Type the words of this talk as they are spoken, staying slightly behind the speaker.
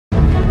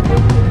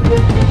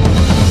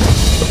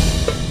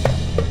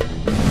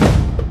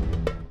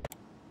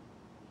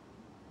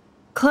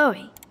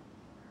Chloe,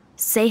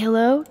 say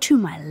hello to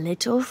my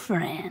little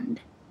friend.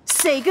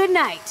 Say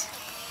goodnight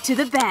to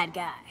the bad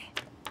guy.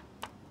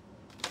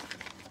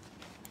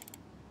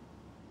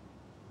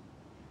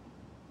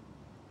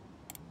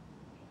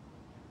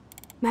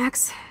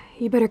 Max,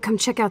 you better come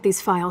check out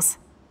these files.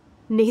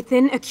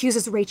 Nathan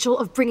accuses Rachel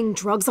of bringing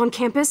drugs on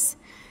campus,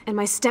 and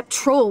my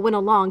step-troll went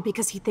along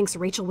because he thinks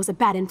Rachel was a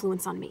bad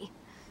influence on me.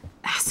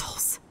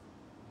 Assholes.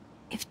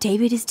 If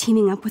David is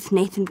teaming up with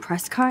Nathan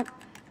Prescott,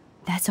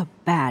 that's a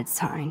bad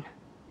sign.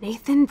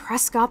 Nathan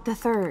Prescott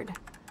III.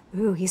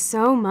 Ooh, he's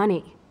so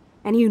money.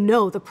 And you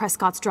know the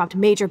Prescotts dropped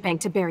major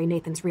bank to bury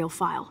Nathan's real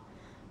file.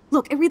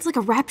 Look, it reads like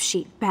a rap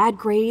sheet. Bad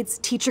grades,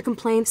 teacher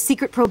complaints,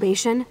 secret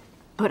probation.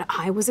 But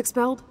I was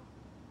expelled?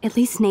 At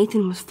least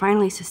Nathan was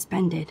finally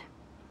suspended.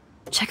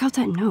 Check out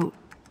that note.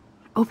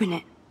 Open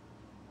it.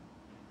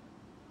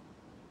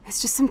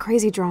 It's just some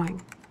crazy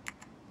drawing.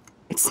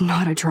 It's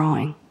not a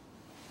drawing.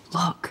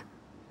 Look.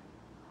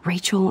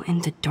 Rachel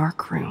in the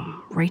dark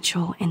room.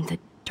 Rachel in the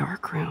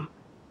dark room.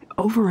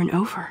 Over and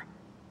over.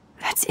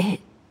 That's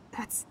it.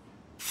 That's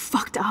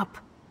fucked up.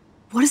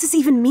 What does this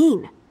even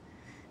mean?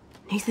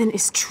 Nathan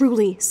is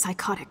truly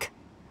psychotic.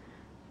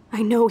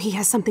 I know he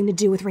has something to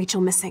do with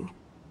Rachel missing.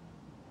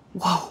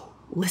 Whoa,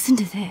 listen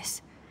to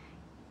this.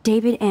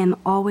 David M.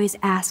 always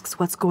asks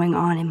what's going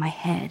on in my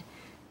head.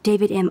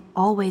 David M.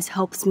 always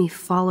helps me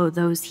follow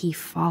those he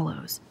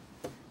follows.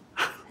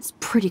 It's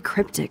pretty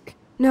cryptic.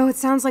 No, it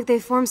sounds like they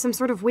formed some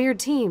sort of weird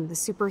team, the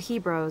Super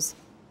Hebrews.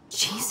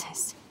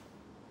 Jesus.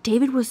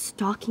 David was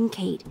stalking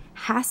Kate,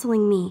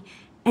 hassling me,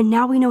 and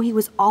now we know he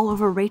was all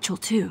over Rachel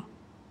too.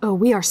 Oh,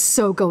 we are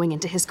so going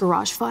into his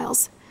garage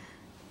files.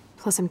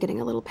 Plus, I'm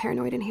getting a little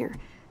paranoid in here.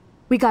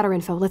 We got our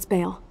info, let's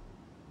bail.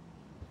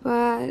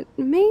 But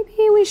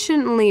maybe we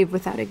shouldn't leave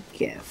without a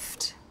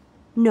gift.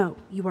 No,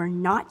 you are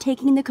not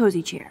taking the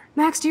cozy chair.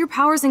 Max, do your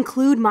powers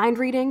include mind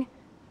reading?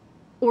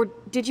 Or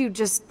did you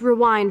just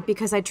rewind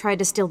because I tried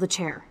to steal the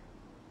chair?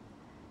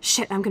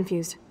 Shit, I'm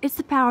confused. It's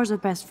the powers of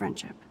best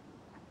friendship.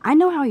 I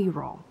know how you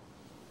roll.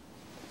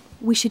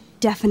 We should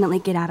definitely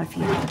get out of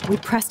here. We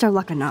pressed our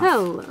luck enough.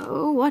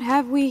 Hello, what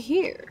have we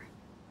here?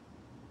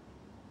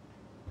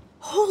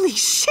 Holy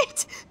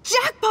shit!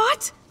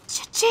 Jackpot!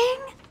 Cha-ching!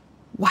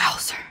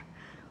 Wowzer.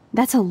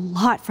 That's a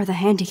lot for the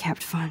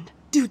handicapped fund.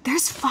 Dude,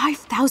 there's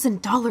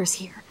 $5,000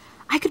 here.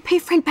 I could pay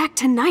Frank back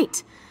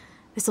tonight.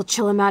 This'll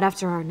chill him out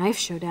after our knife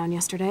showdown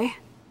yesterday.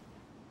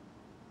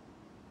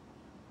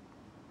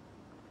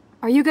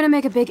 Are you gonna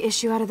make a big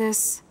issue out of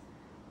this?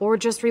 Or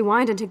just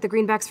rewind and take the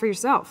greenbacks for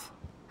yourself?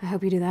 I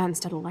hope you do that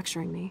instead of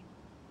lecturing me.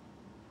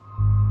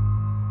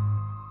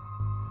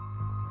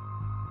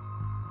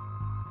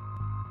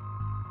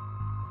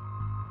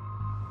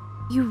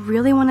 You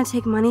really want to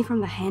take money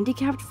from the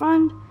handicapped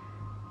fund?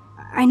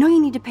 I know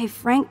you need to pay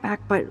Frank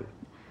back, but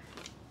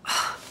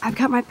I've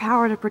got my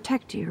power to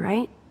protect you,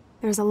 right?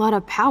 There's a lot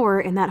of power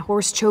in that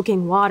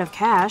horse-choking wad of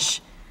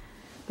cash.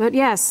 But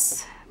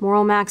yes,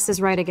 Moral Max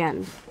is right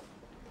again.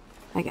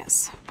 I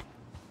guess.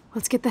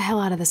 Let's get the hell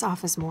out of this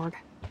office morgue.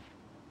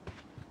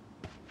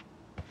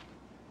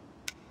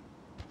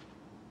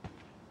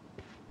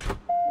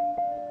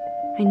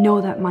 I know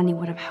that money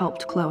would have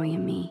helped Chloe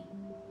and me.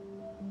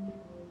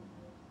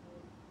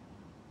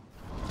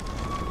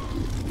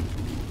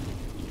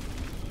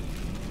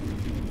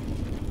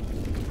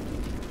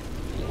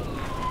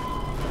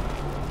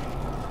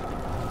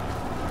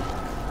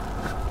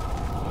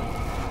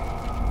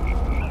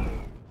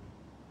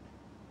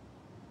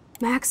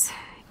 Max,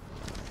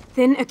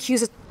 Finn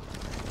accuses...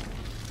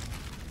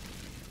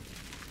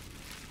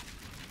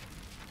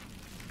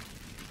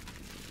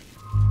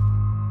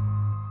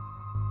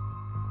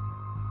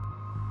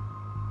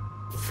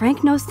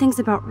 Frank knows things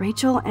about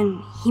Rachel,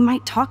 and he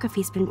might talk if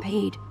he's been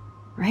paid,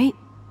 right?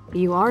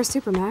 You are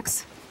Super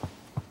Max.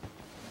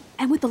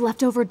 And with the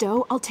leftover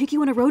dough, I'll take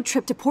you on a road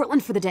trip to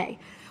Portland for the day.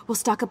 We'll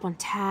stock up on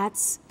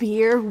tats,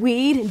 beer,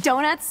 weed, and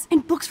donuts.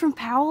 And books from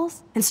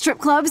Powell's? And strip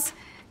clubs.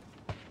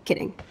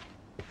 Kidding.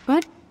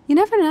 But you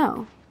never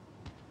know.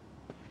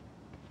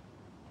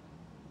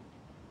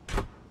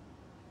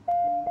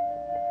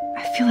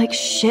 I feel like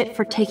shit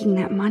for taking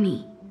that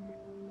money.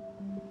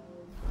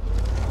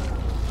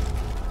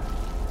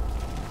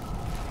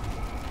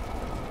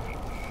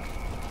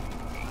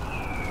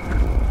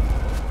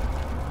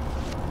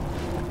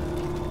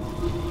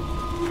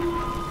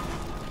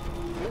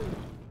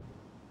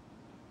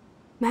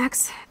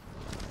 Max,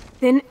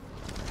 then...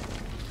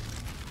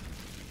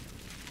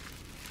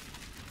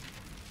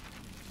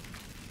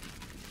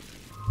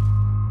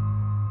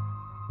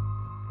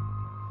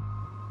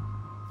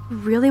 You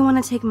really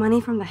want to take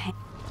money from the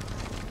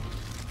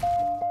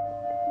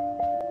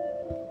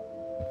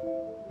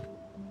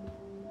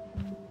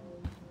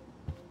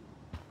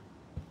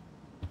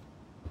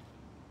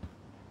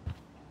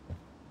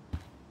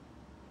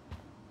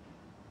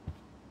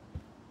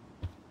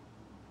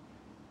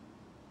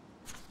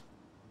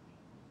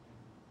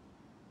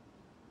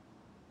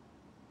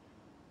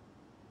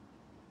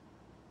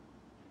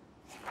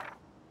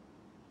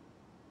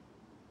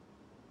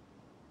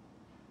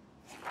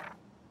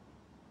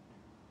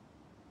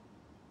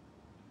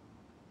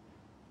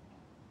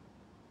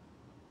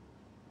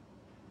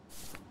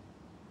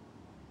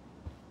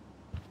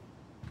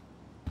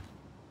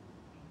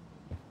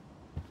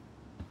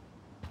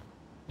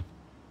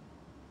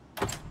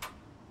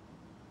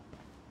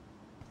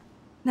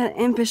That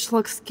impish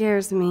look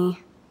scares me.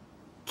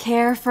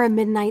 Care for a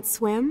midnight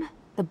swim?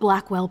 The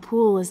Blackwell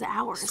pool is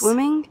ours.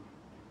 Swimming?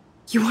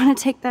 You want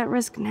to take that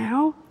risk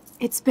now?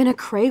 It's been a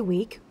cray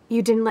week.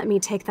 You didn't let me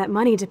take that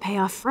money to pay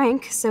off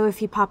Frank, so if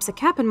he pops a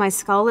cap in my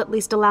skull, at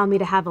least allow me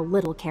to have a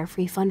little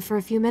carefree fun for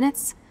a few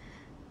minutes.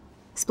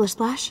 Splish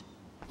splash?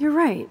 You're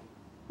right.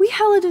 We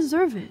hella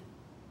deserve it.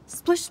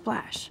 Splish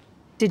splash.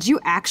 Did you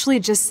actually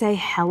just say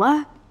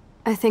hella?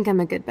 I think I'm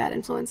a good bad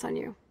influence on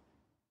you.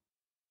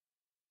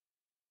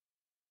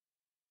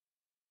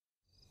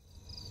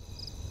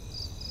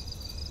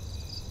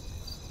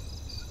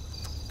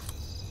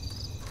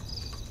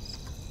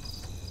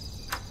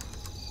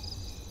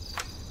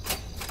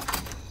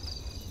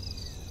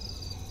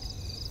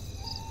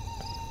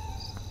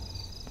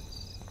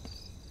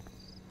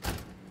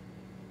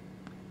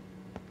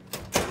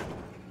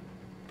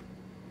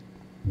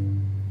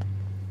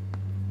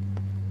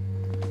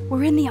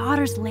 We're in the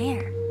otter's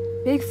lair.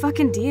 Big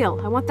fucking deal.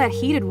 I want that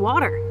heated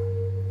water.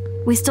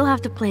 We still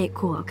have to play it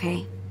cool,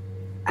 okay?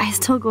 I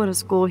still go to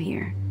school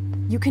here.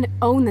 You can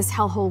own this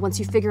hellhole once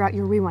you figure out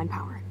your rewind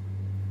power.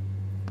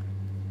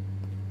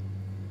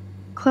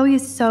 Chloe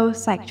is so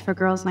psyched for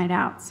girls' night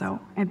out, so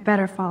I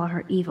better follow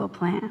her evil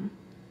plan.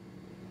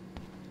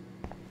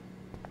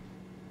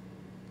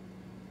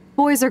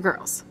 Boys or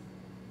girls?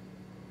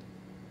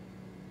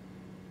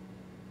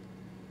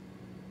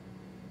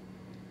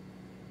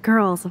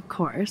 Girls, of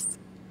course.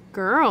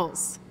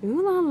 Girls?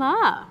 Ooh la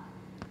la.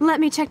 Let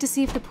me check to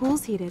see if the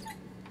pool's heated.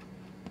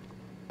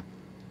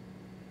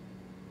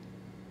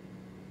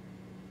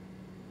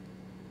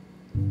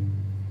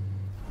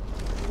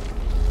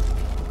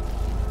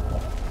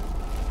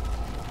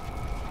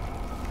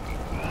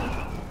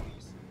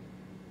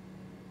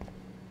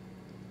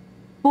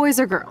 Boys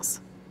or girls?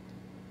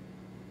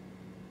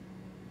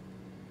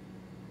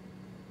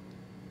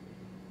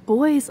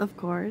 Boys, of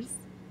course.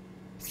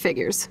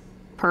 Figures.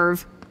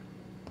 Perv.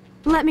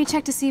 Let me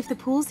check to see if the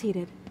pool's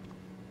heated.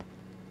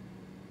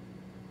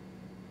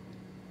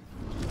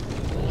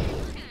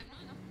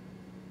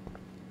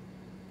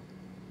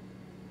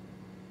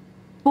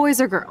 Boys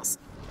or girls?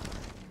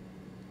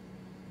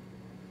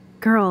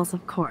 Girls,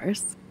 of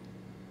course.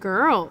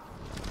 Girl.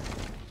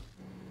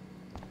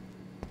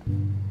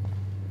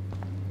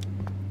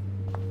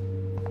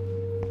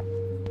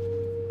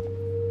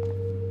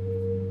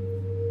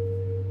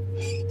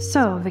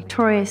 So,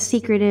 Victoria's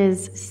secret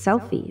is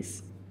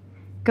selfies.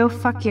 Go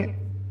fuck your...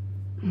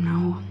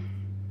 No.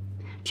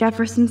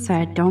 Jefferson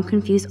said, don't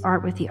confuse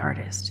art with the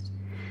artist.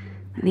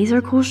 These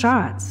are cool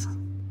shots.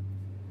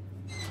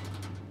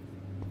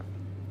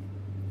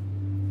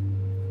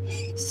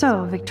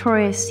 So,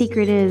 Victoria's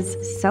secret is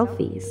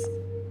selfies.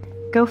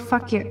 Go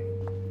fuck your...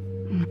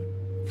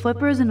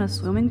 Flippers in a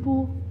swimming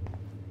pool?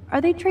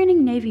 Are they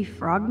training Navy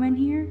frogmen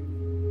here?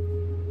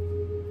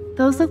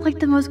 Those look like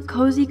the most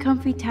cozy,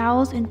 comfy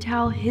towels in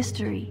towel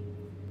history.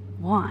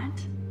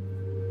 Want?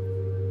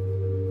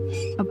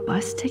 A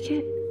bus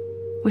ticket?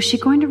 Was she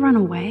going to run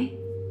away?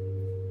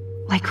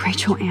 Like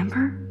Rachel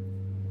Amber?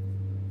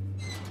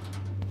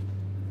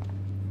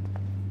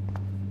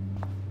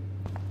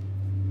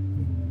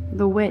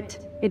 The wit,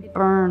 it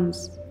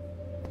burns.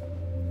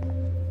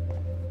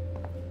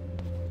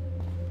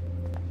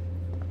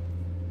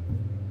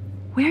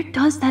 Where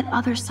does that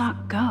other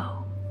sock go?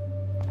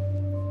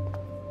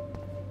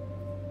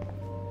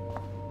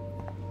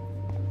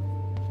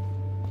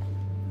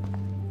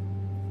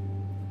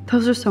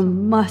 Those are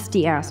some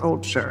musty-ass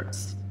old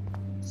shirts.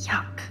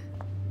 Yuck.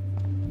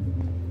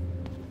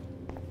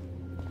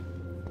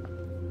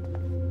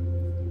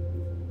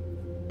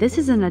 This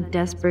isn't a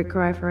desperate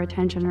cry for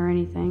attention or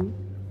anything.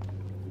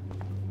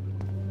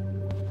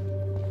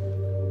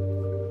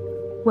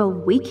 Well,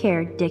 we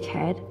care,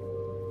 dickhead.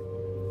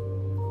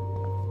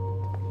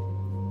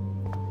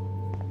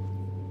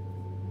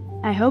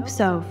 I hope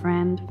so,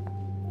 friend.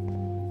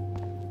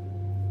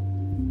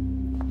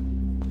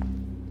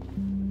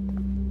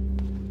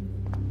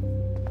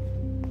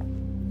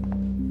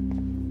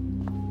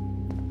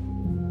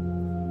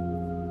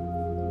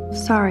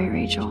 Sorry,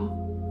 Rachel.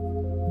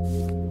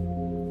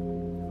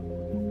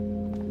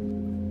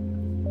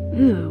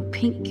 Ooh,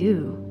 pink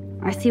goo.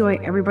 I see why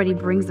everybody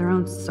brings their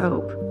own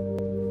soap.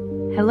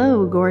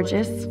 Hello,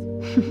 gorgeous.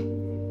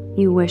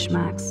 You wish,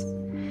 Max.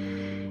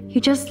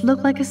 You just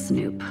look like a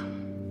snoop.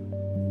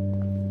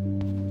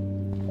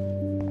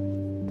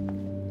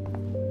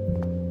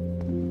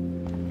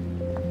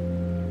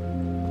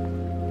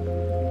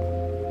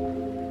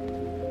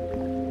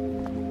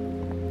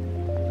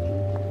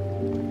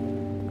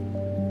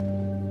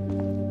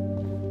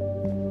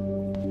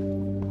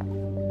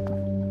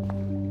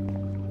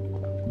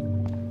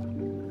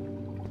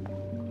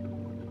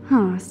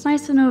 Huh, it's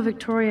nice to know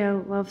Victoria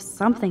loves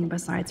something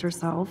besides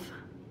herself.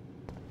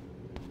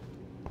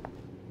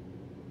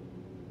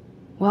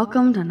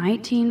 Welcome to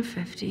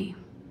 1950.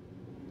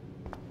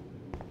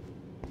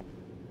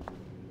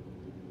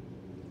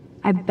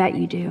 I bet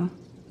you do.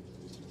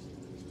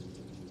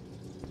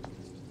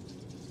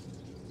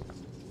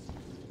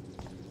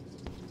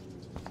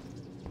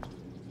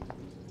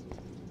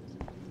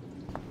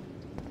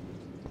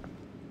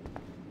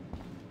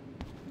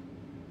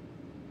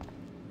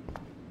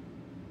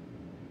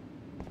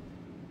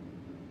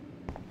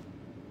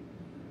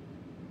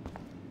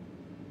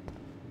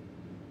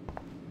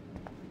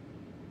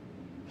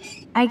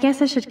 I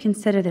guess I should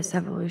consider this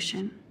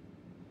evolution.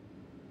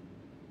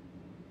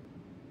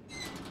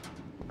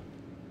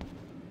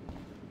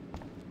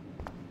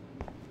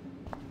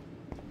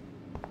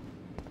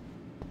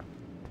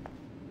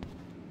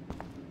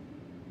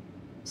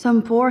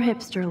 Some poor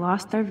hipster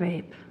lost their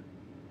vape.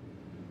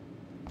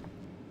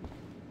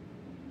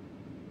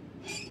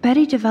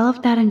 Betty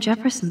developed that in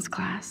Jefferson's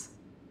class.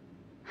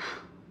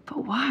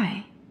 But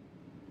why?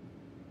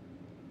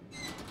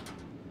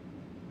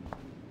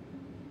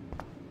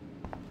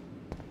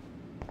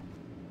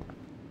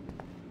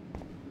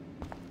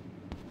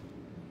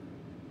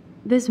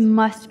 This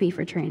must be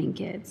for training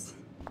kids.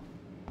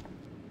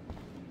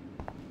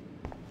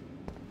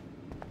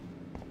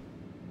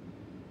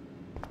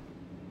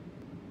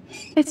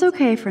 It's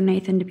okay for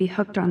Nathan to be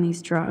hooked on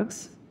these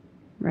drugs,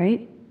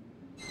 right?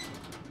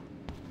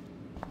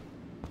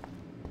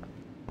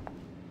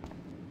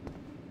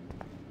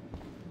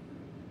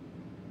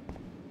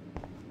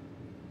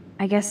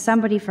 I guess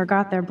somebody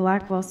forgot their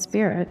Blackwell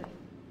spirit.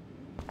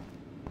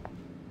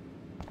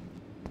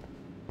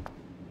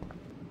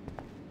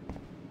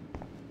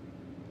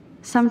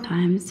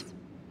 Sometimes.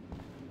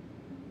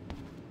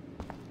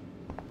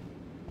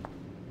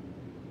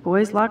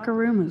 Boys' locker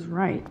room is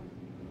right.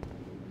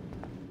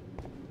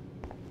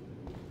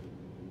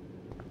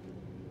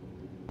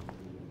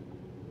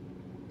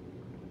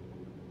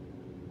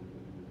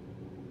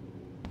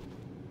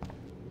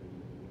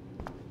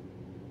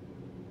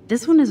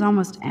 This one is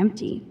almost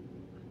empty.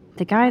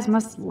 The guys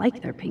must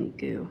like their pink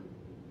goo.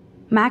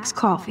 Max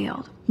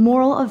Caulfield,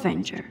 moral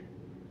avenger.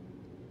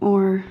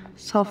 Or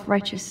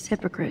self-righteous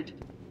hypocrite.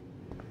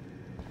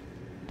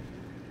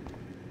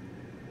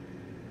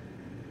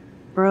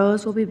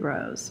 Bros will be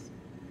bros.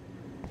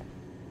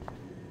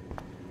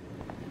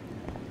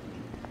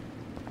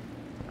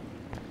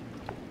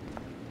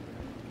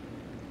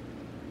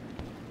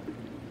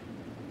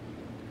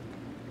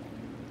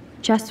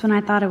 Just when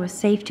I thought it was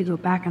safe to go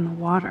back in the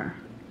water.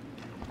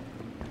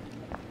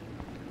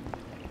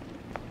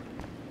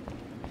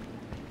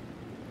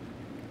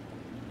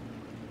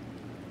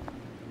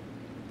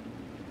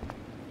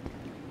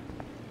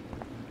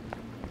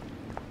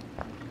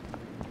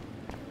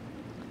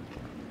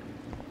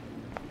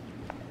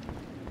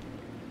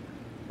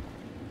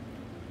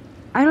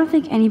 I don't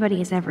think anybody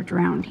has ever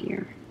drowned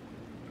here.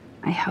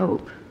 I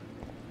hope.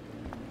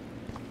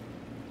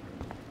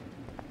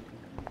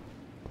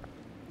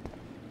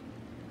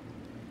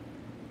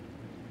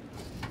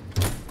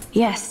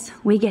 Yes,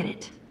 we get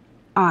it.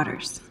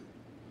 Otters.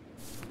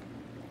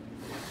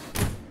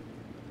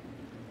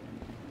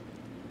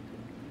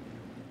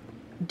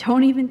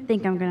 Don't even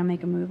think I'm gonna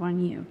make a move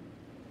on you.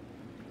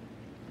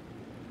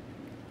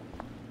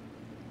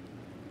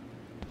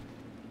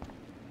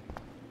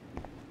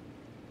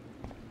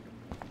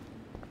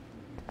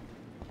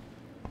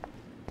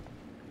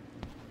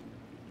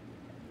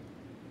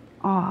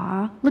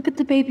 Aw, look at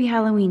the baby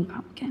Halloween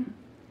pumpkin.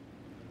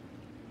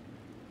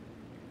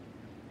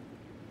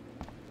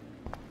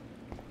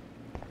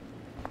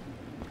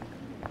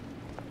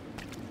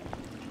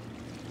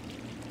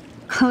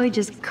 Chloe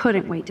just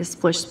couldn't wait to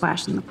splish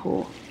splash in the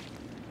pool.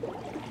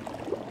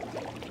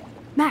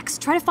 Max,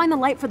 try to find the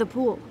light for the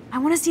pool. I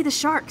want to see the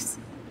sharks.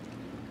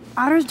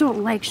 Otters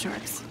don't like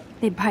sharks.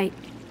 They bite.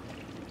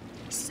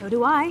 So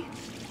do I.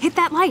 Hit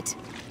that light.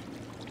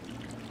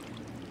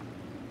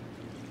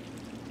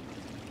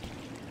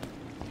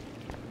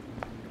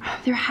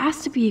 There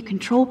has to be a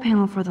control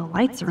panel for the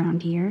lights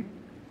around here.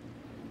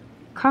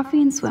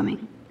 Coffee and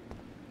swimming.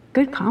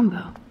 Good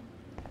combo.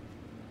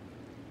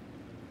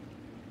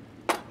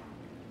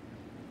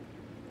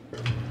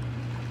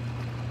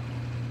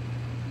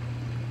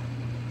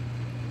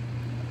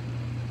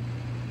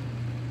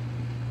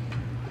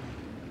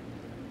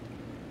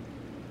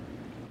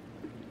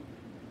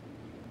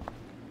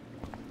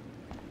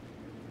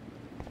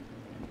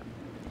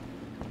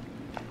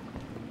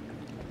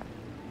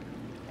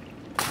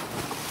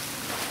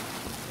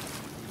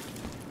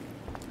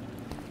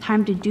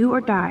 Time to do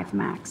or dive,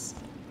 Max.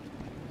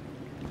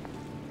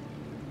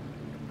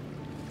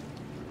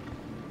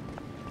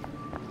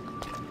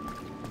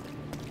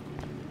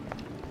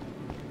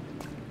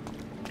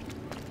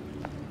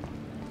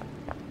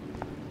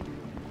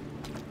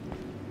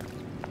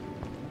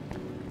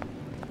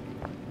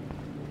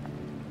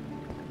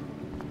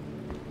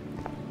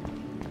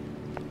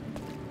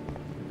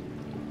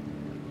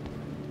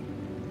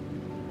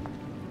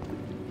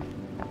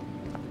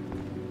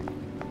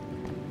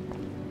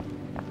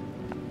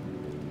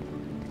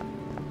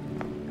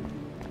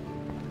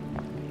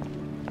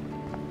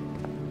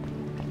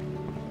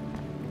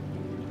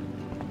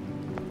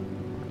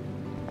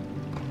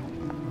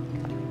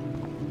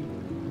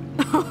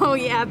 Oh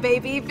yeah,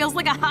 baby. Feels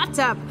like a hot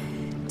tub.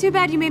 Too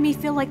bad you made me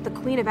feel like the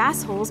queen of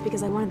assholes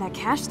because I wanted that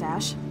cash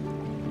stash.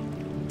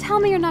 Tell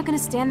me you're not gonna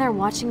stand there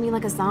watching me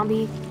like a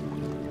zombie.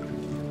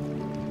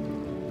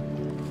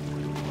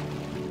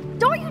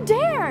 Don't you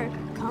dare!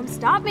 Come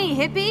stop me,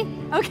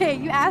 hippie! Okay,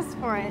 you asked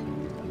for it.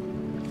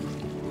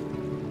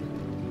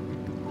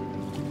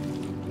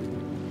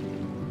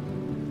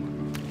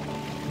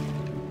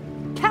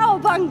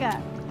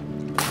 Cowabunga!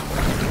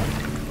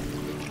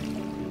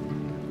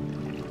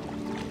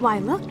 Why,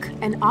 look,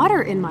 an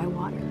otter in my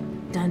water.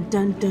 Dun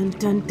dun dun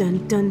dun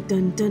dun dun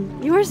dun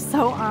dun. You are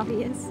so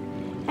obvious.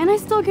 And I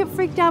still get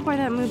freaked out by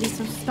that movie,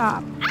 so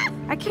stop.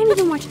 I can't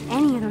even watch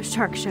any of those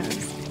shark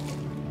shows.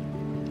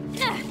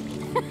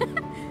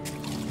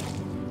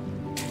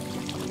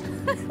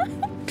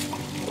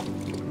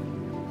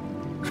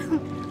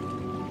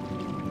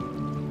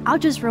 I'll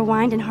just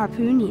rewind and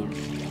harpoon you.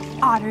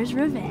 Otter's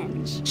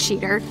revenge.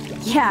 Cheater.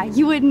 Yeah,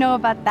 you wouldn't know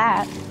about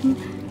that.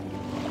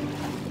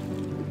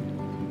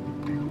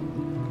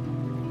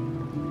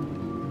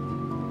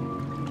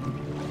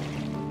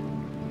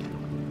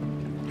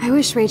 I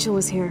wish Rachel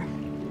was here.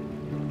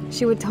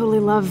 She would totally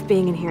love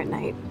being in here at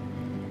night.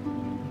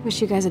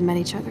 Wish you guys had met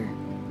each other.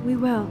 We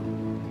will.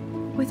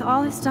 With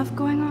all this stuff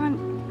going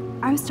on,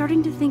 I'm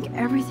starting to think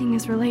everything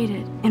is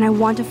related, and I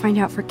want to find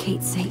out for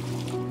Kate's sake.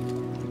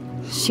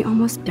 She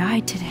almost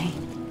died today.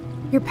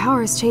 Your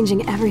power is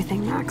changing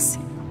everything, Max.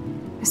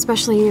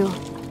 Especially you.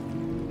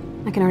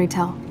 I can already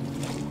tell.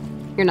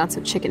 You're not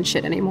so chicken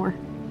shit anymore.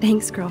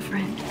 Thanks,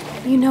 girlfriend.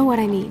 You know what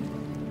I mean.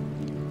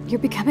 You're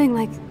becoming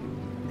like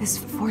this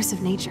force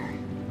of nature.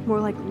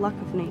 More like luck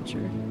of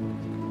nature.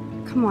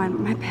 Come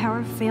on, my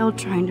power failed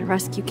trying to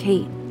rescue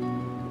Kate.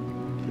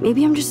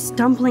 Maybe I'm just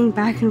stumbling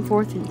back and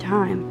forth in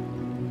time.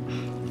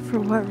 For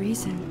what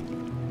reason?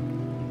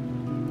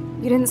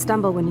 You didn't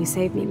stumble when you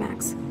saved me,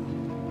 Max.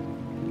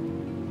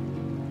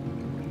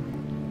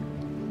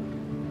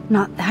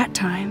 Not that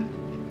time.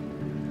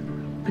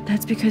 But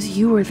that's because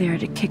you were there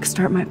to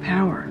kickstart my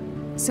power.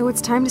 So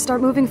it's time to start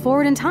moving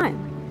forward in time.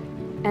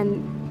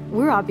 And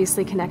we're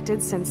obviously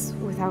connected, since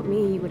without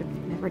me, you would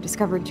have never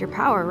discovered your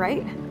power,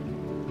 right?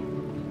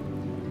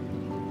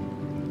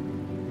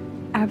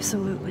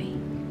 Absolutely.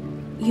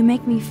 You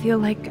make me feel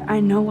like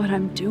I know what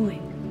I'm doing.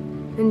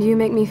 And you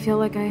make me feel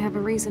like I have a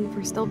reason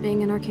for still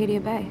being in Arcadia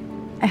Bay.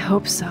 I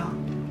hope so.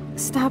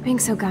 Stop being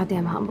so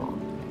goddamn humble.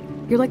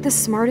 You're like the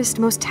smartest,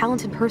 most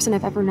talented person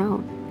I've ever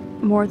known.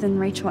 More than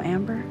Rachel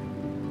Amber?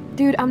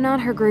 Dude, I'm not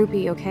her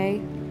groupie, okay?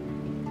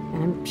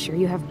 And I'm sure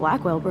you have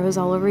Blackwell bros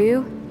all over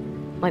you.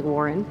 Like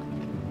Warren.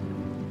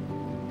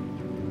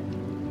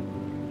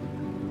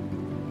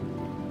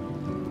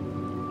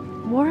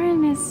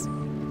 Warren is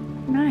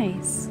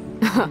nice.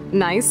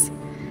 Nice?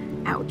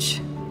 Ouch.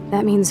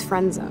 That means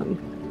friend zone.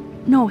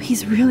 No,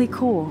 he's really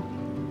cool.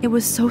 It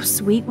was so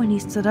sweet when he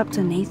stood up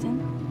to Nathan.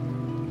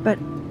 But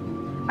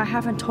I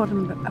haven't told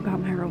him about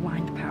my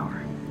rewind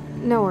power.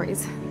 No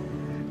worries.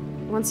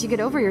 Once you get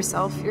over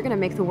yourself, you're gonna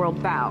make the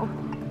world bow.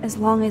 As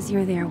long as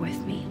you're there with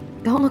me.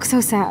 Don't look so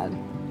sad.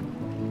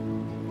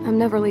 I'm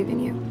never leaving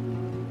you.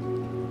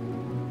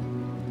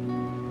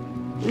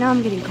 Now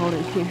I'm getting cold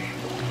in here.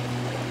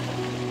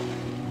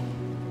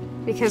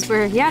 Because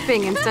we're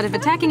yapping instead of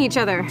attacking each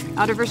other,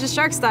 otter versus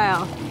shark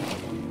style.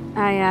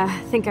 I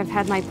think I've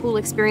had my pool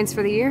experience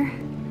for the year.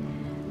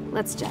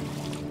 Let's jet.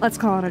 Let's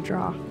call it a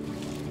draw.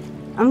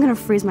 I'm gonna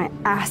freeze my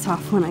ass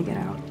off when I get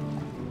out.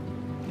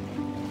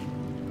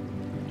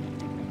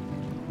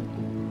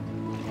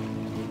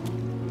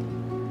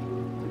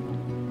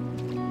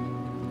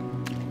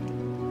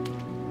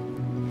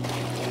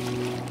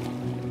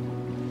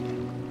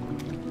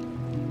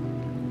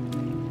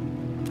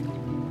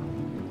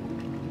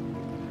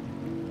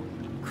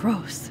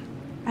 Gross.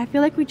 I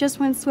feel like we just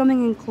went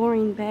swimming in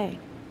Chlorine Bay.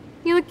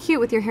 You look cute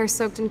with your hair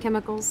soaked in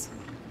chemicals.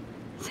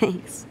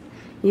 Thanks.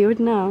 You would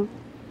know.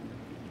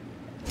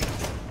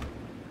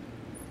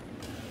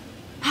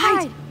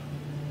 Hide!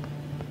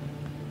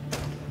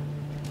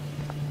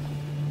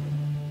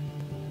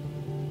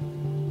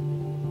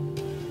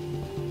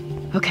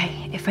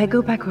 Okay, if I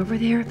go back over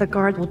there, the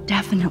guard will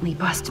definitely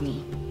bust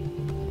me.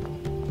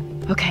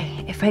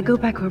 Okay, if I go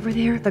back over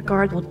there, the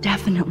guard will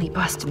definitely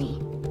bust me.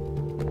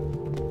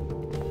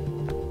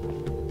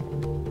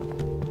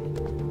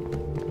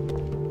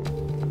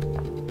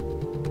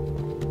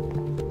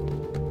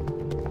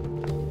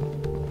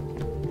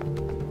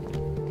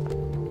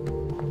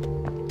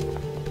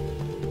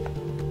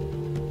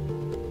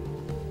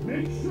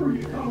 Make sure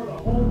you cover the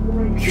whole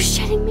ring. Are you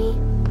shitting me?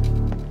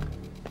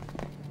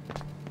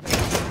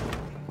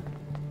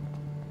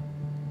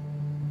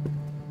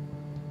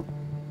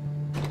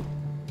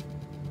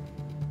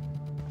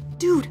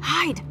 Dude,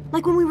 hide!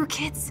 Like when we were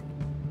kids.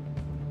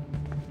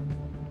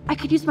 I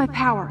could use my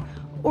power,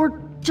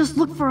 or just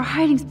look for a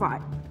hiding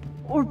spot,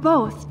 or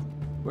both.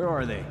 Where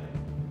are they?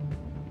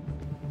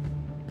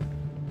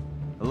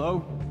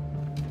 Hello?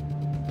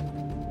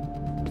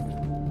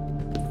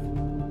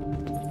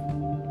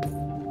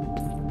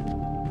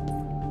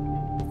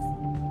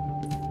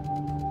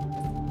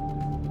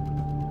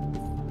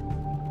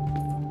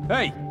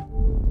 Hey!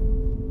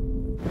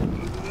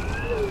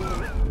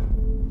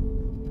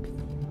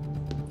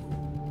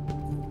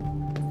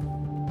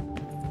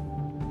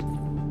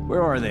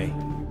 Where are they?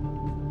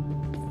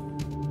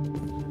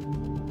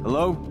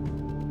 Hello?